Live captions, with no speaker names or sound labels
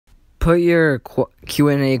put your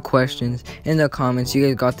Q&A questions in the comments. You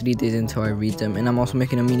guys got 3 days until I read them. And I'm also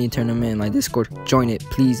making a mini tournament in my Discord. Join it,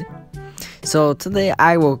 please. So today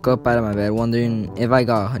I woke up out of my bed wondering if I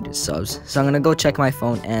got 100 subs. So I'm going to go check my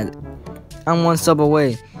phone and I'm 1 sub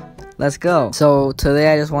away. Let's go. So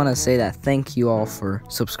today I just want to say that thank you all for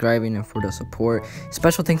subscribing and for the support.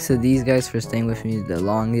 Special thanks to these guys for staying with me the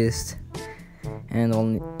longest. And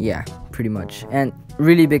only, yeah, pretty much. And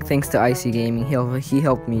really big thanks to IC Gaming. He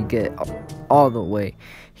helped me get all the way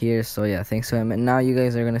here. So yeah, thanks to him. And now you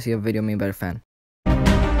guys are going to see a video made by a fan.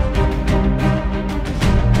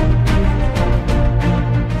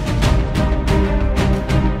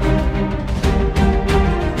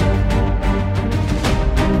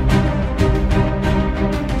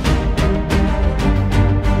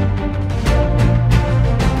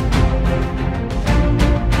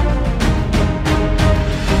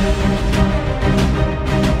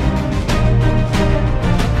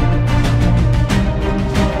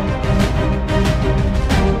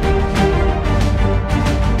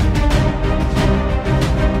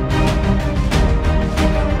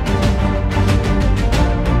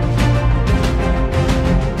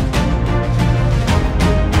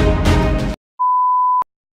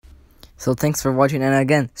 So thanks for watching, and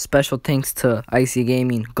again, special thanks to IC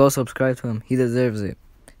Gaming. Go subscribe to him. He deserves it.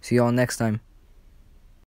 See y'all next time.